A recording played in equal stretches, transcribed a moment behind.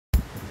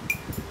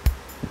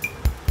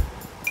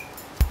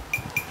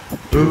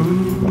You've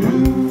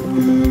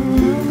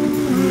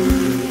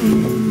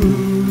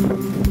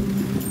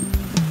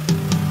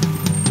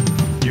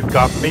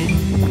got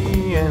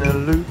me in a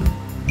loop.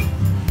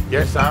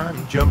 Yes,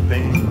 I'm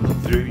jumping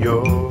through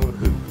your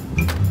hoop.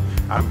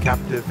 I'm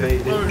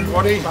captivated. Hello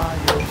everybody,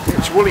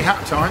 it's woolly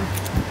hat time.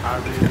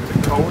 It's a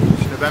bit cold,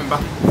 it's November,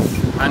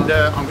 and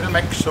I'm going to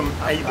make some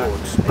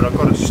A-boards, but I've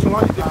got a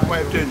slightly different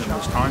way of doing them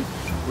this time,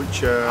 which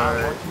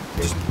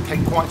doesn't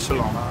take quite so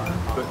long,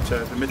 but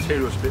the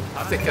material's a bit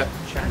thicker,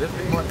 a little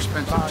bit more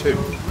expensive too.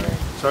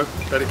 So,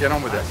 better get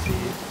on with it.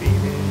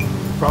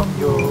 From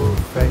your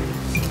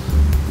face,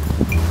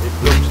 it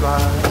looks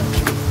like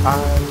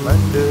I'm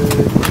under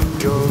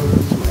your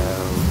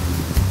spell.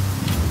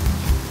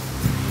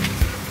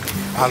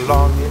 How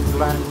long it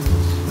lasts,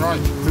 Right,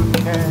 who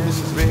can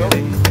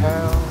really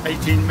tell?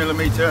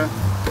 18mm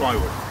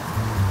plywood.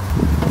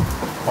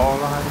 All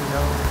I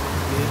know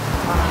is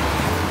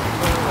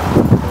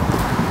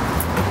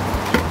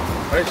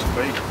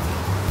Basically,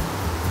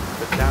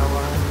 but now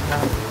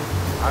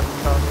I'm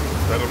coming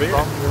that'll be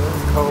from it. the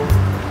cold.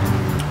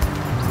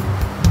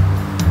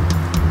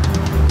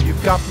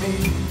 You've got me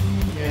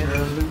in a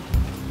loop.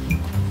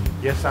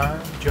 Yes, I'm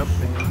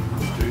jumping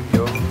through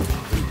your hoop.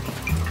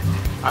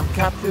 I'm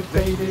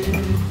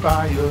captivated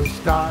by your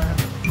style.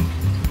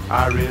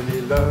 I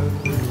really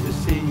love to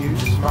see you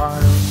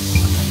smile.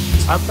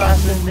 I'm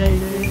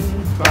fascinated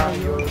by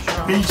your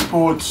charm. These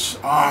boards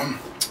are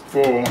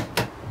for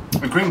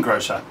a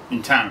greengrocer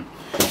in town.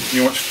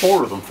 You watch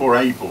 4 of them, 4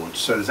 A-boards.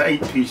 So there's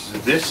 8 pieces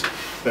of this.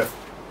 They're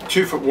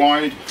 2 foot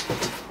wide,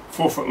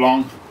 4 foot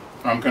long.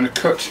 I'm going to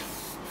cut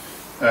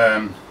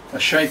a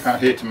shape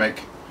out here to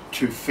make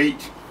 2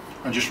 feet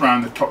and just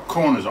round the top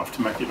corners off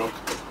to make it look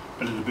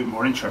a little bit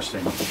more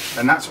interesting.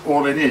 And that's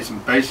all it is,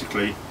 and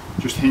basically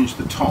just hinge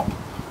the top.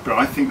 But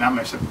I think that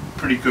makes a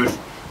pretty good,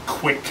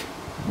 quick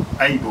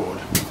A-board,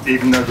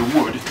 even though the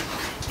wood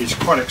is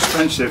quite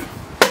expensive.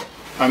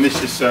 And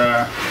this is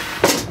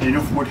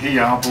enough wood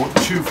here. I bought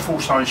 2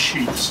 full-size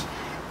sheets,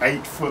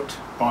 8 foot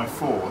by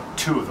 4,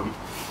 2 of them,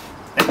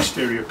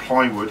 exterior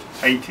plywood,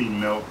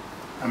 18mm,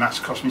 and that's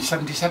cost me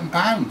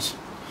 £77,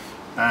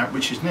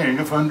 which is nearly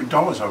enough for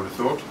 $100 I would have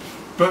thought.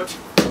 But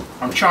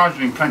I'm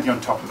charging plenty on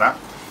top of that,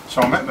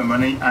 so I'll make my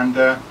money, and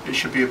it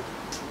should be a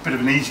bit of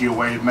an easier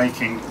way of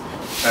making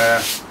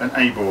an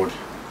A-board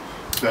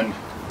than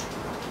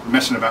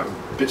messing about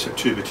with bits of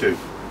 2x2.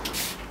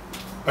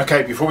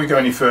 Okay, before we go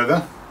any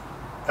further,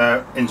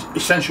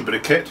 essential bit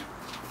of kit,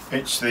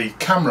 it's the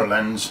camera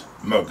lens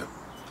mug.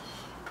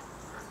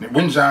 It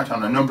wins out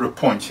on a number of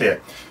points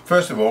here.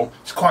 First of all,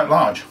 it's quite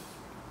large,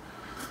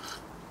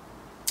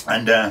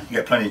 and you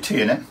get plenty of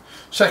tea in it.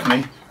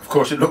 Secondly, of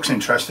course, it looks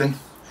interesting.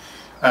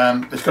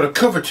 It's got a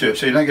cover to it,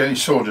 so you don't get any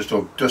sawdust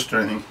or dust or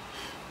anything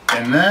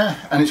in there,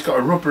 and it's got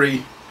a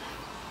rubbery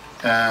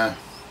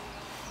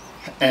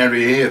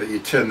area here that you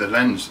turn the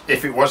lens.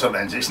 If it was a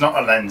lens, it's not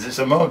a lens, it's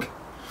a mug,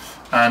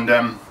 and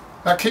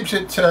that keeps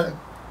it,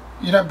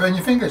 you don't burn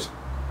your fingers.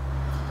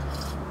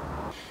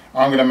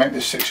 I'm going to make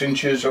this 6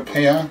 inches up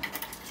here,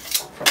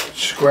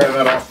 square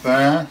that off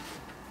there,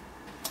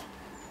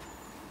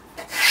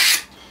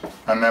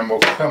 and then we'll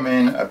come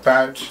in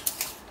about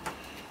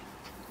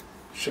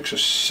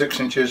 6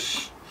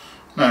 inches,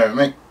 no,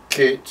 make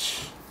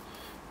it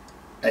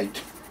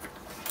 8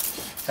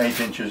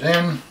 inches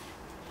in,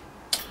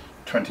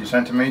 20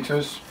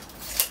 centimeters,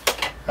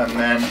 and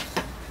then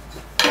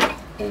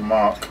we'll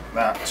mark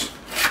that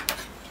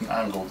an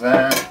angle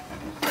there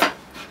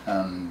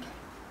and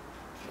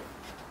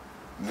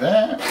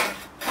there,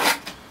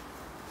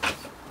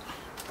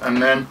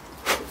 and then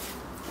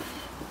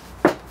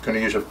I'm going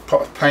to use a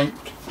pot of paint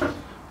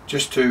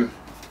just to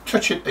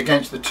touch it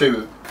against the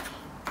 2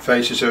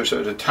 faces so it's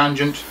at a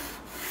tangent.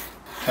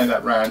 Take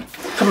that round. A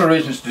couple of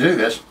reasons to do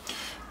this.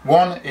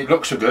 One, it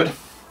looks so good,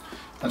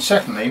 and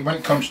secondly, when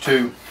it comes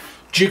to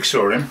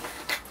jigsawing,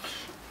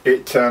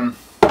 it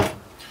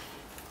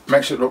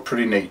makes it look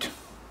pretty neat.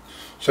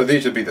 So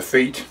these would be the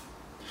feet,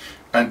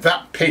 and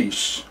that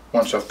piece,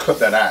 once I've cut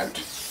that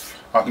out,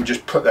 I can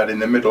just put that in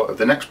the middle of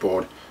the next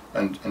board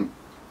and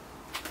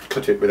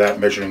cut it without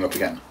measuring up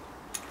again.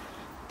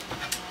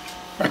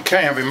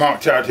 Okay, I've been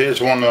marked out. Here's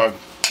the one that I've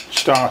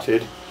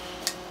started.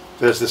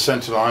 There's the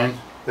centre line,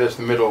 there's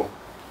the middle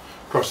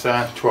across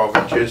there, 12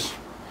 inches.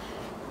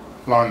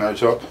 Line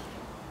those up,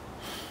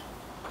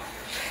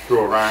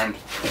 draw around,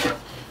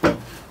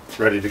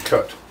 ready to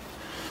cut.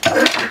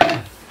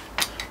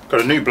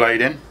 Got a new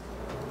blade in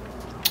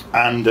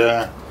and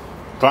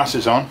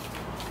glasses on, and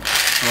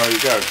there you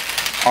go.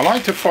 I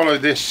like to follow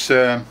this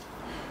little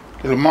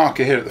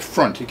marker here at the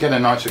front to get a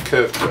nicer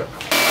curve to it.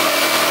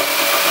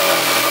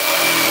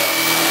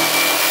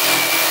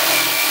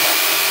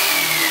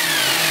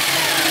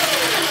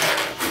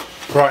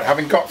 Right,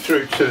 having got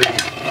through to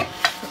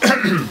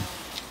the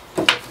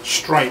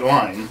straight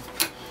line,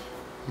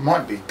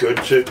 might be good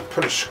to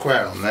put a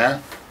square on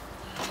there,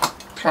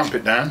 clamp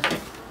it down,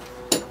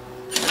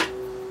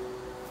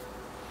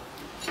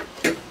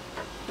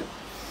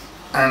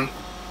 and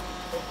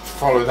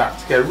follow that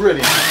to get a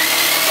really nice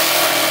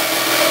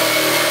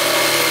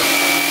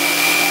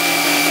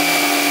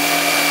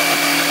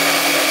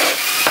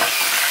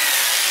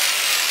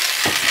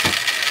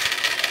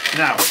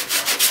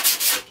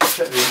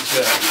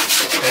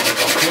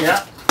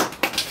here.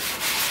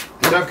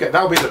 Don't forget,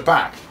 that'll be the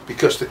back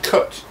because the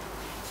cut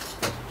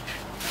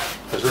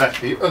has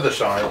left the other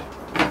side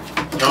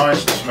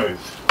nice and smooth.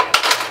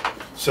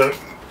 So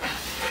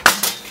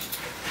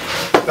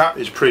that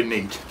is pretty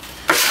neat.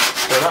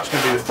 So that's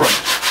going to be the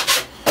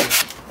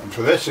front. And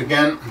for this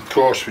again, of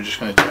course, we're just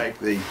going to take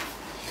the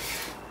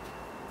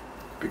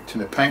big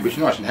tin of paint, which is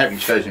nice and heavy,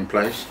 stays in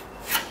place.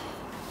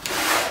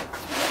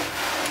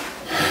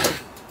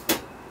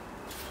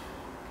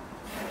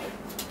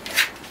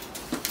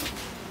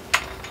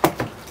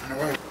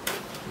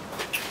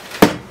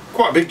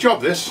 Quite a big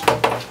job this.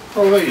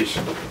 All these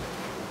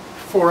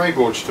 4 A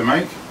boards to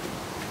make,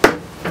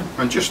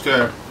 and just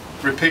to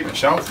repeat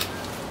myself,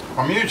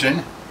 I'm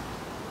using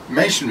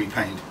masonry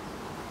paint,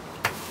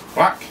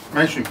 black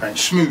masonry paint,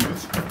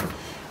 smooth,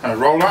 and a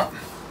roll up,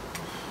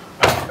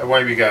 and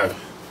away we go.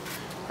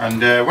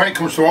 And when it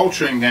comes to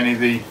altering any of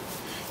the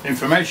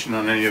information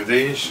on any of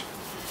these,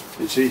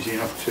 it's easy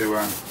enough to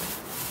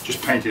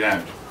just paint it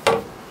out.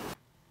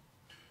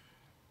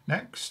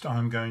 Next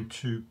I'm going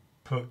to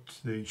put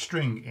the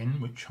string in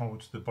which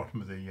holds the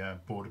bottom of the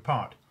board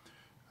apart.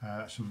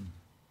 Some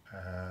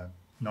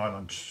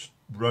nylon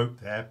rope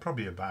there,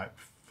 probably about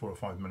 4 or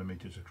 5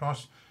 millimeters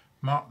across.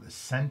 Mark the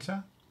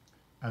center,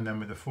 and then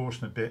with a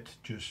Forstner bit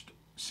just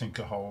sink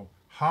a hole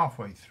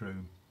halfway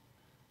through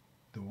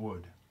the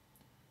wood,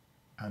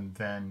 and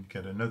then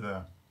get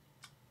another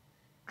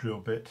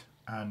drill bit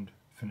and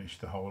finish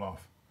the hole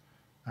off.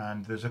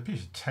 And there's a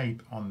piece of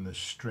tape on the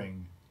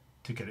string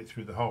to get it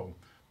through the hole.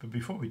 But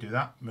before we do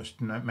that, we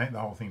must make the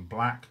whole thing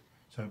black,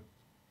 so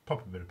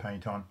pop a bit of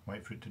paint on,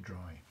 wait for it to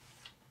dry.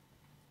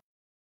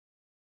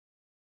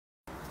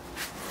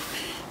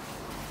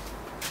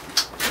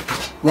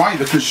 Right,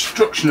 the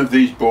construction of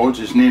these boards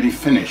is nearly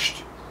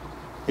finished.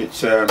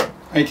 It's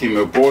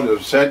 18mm board, as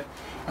I said,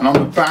 and on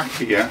the back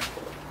here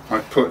I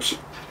put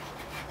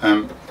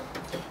a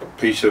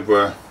piece of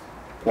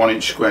 1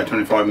 inch square,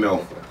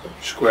 25mm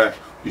square,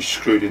 which is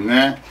screwed in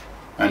there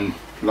and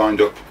lined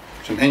up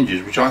some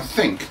hinges, which I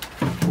think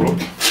will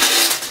look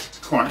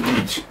quite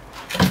neat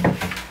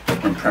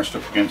when pressed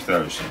up against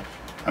those,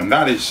 and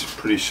that is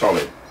pretty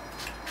solid.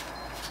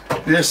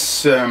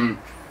 This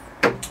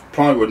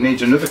plywood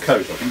needs another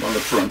coat, I think, on the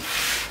front.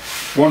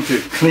 One to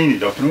clean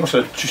it up, and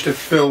also just to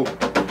fill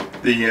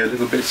the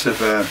little bits of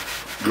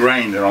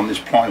grain that are on this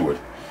plywood,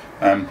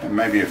 and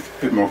maybe a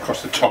bit more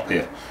across the top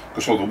here,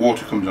 because all the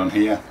water comes on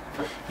here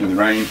in the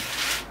rain,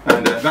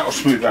 and that will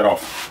smooth that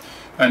off.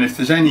 And if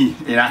there's any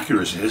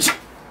inaccuracies,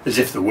 as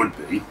if there would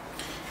be,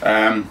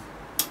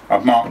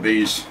 I've marked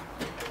these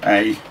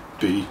A,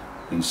 B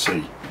and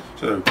C.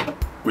 So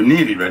we're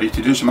nearly ready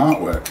to do some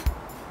artwork.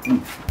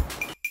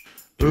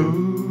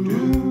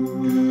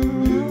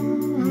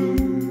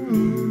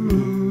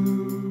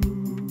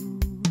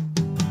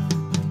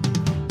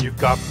 You've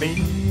got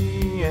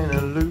me in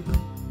a loop.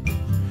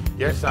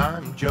 Yes,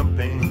 I'm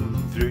jumping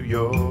through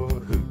your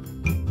hoop.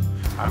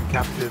 I'm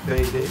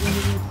captivated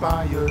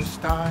by your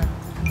style.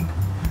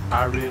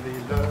 I really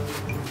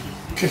love.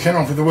 Kicking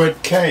off with the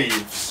word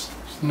caves.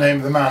 It's the name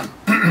of the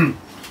man.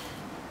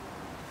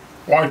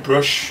 Wide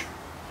brush.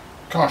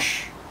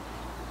 Gosh,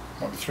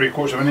 might be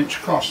 3/4 of an inch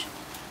across.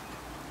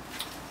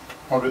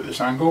 Hold it at this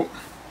angle.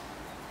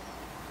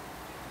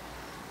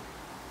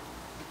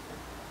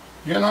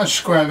 You get a nice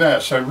square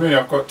there, so really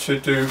I've got to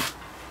do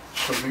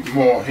something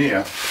more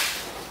here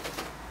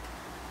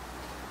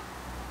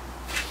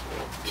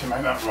to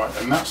make that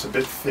right, and that's a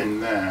bit thin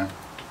there.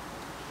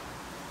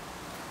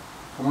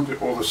 I want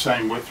it all the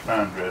same width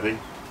round really.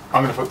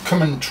 I'm going to put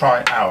come and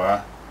try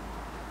hour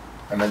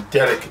and then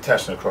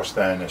delicatessen across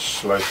there in a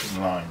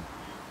sloping line.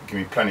 Give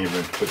me plenty of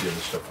room to put the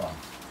other stuff on.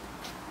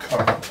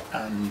 Come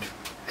and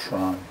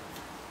try.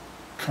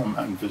 Come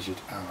and visit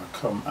hour.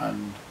 Come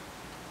and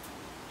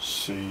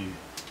see.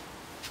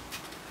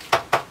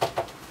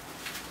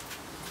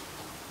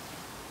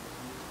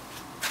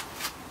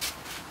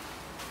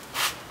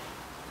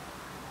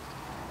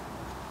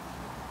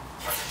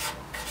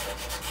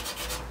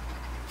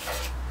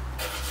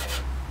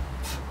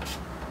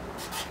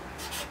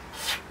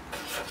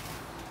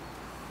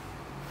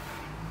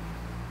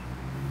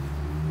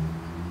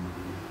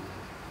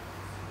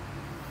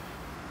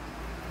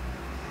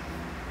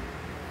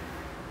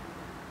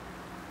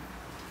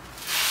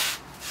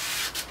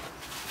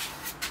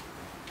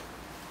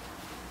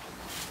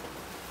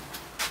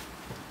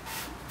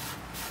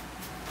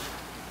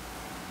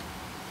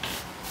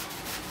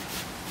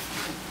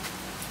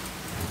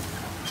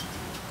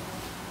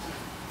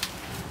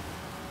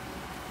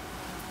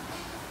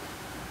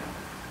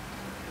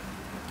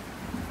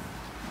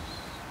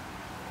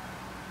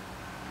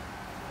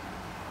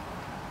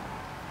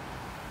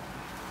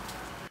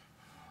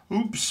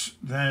 Oops,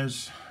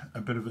 there's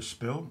a bit of a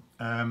spill.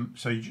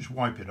 So you just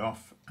wipe it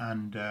off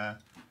and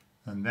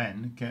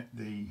then get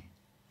the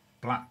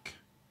black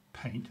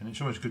paint, and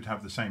it's always good to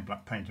have the same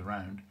black paint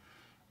around,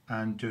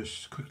 and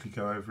just quickly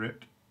go over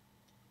it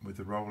with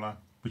the roller,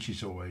 which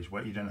is always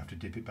wet, you don't have to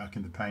dip it back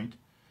in the paint,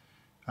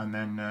 and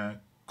then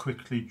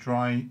quickly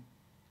dry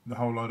the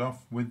whole lot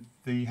off with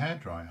the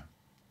hairdryer.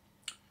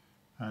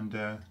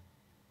 And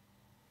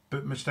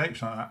but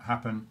mistakes like that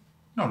happen,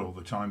 not all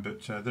the time,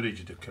 but they're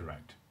easy to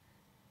correct.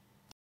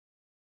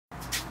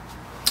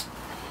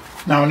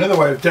 Now another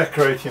way of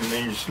decorating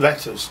these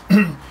letters,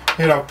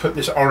 here I've put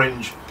this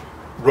orange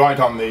right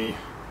on the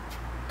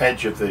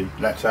edge of the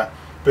letter,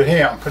 but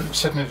here I'm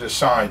setting it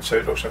aside so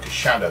it looks like a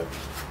shadow,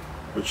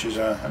 which is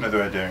another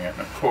way of doing it.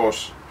 And of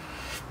course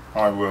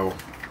I will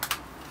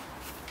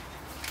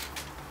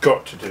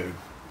got to do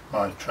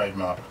my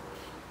trademark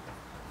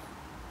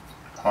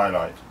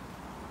highlight,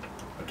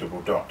 a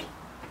double dot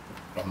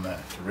on there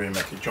to really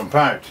make it jump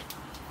out.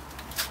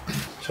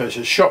 So it's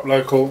a shop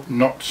local,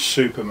 not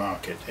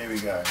supermarket. Here we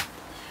go,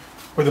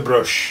 with a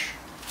brush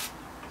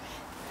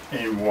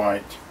in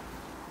white.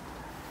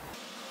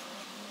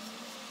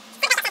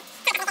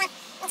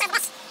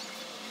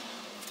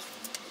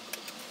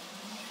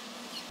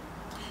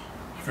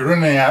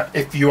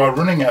 If you are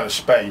running out of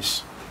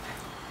space,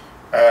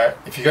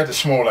 if you go to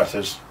small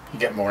letters, you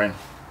get more in.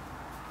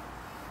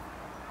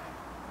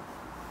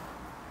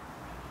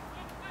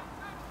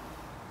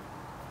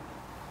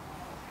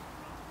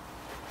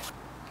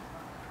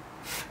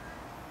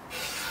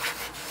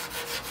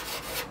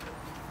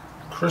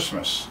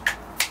 Christmas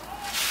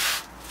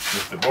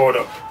with the board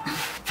up.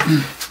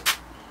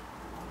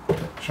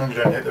 So you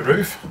don't hit the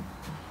roof,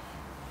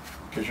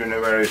 gives you a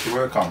new area to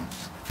work on.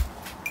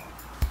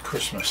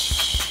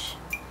 Christmas.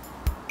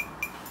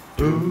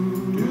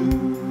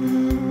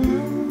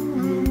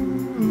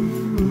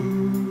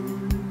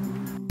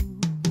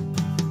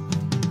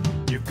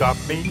 You've got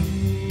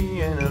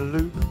me in a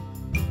loop.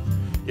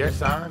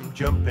 Yes, I'm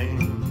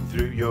jumping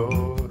through your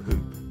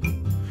hoop.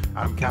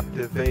 I'm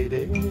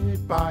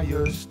captivated by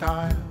your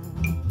style.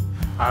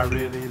 I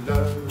really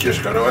love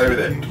Just got away with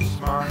it. your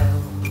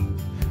smile.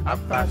 I'm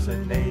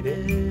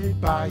fascinated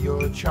by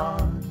your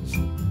charms.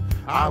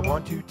 I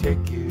want to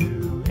take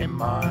you in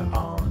my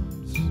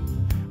arms.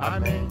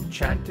 I'm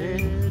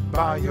enchanted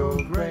by your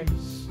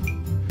grace.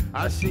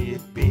 I see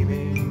it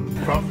beaming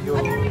from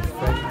your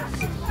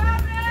face.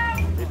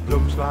 It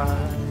looks like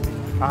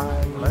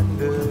I'm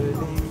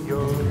underneath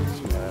your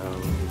spell.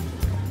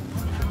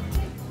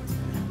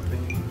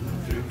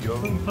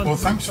 Well,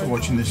 thanks for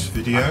watching this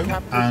video,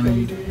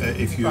 and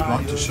if you would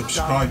like to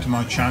subscribe to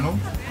my channel,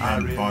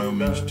 by all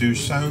means do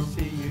so.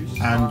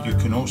 And you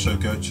can also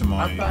go to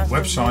my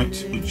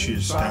website, which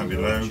is down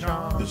below.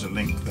 There's a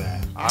link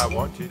there.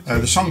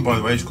 The song, by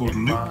the way, is called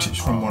Looped.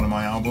 It's from one of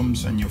my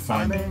albums, and you'll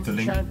find the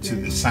link to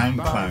the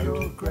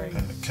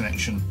SoundCloud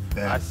connection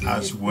there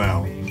as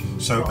well.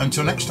 So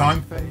until next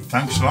time,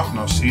 thanks a lot, and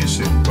I'll see you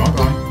soon. Bye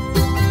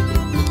bye.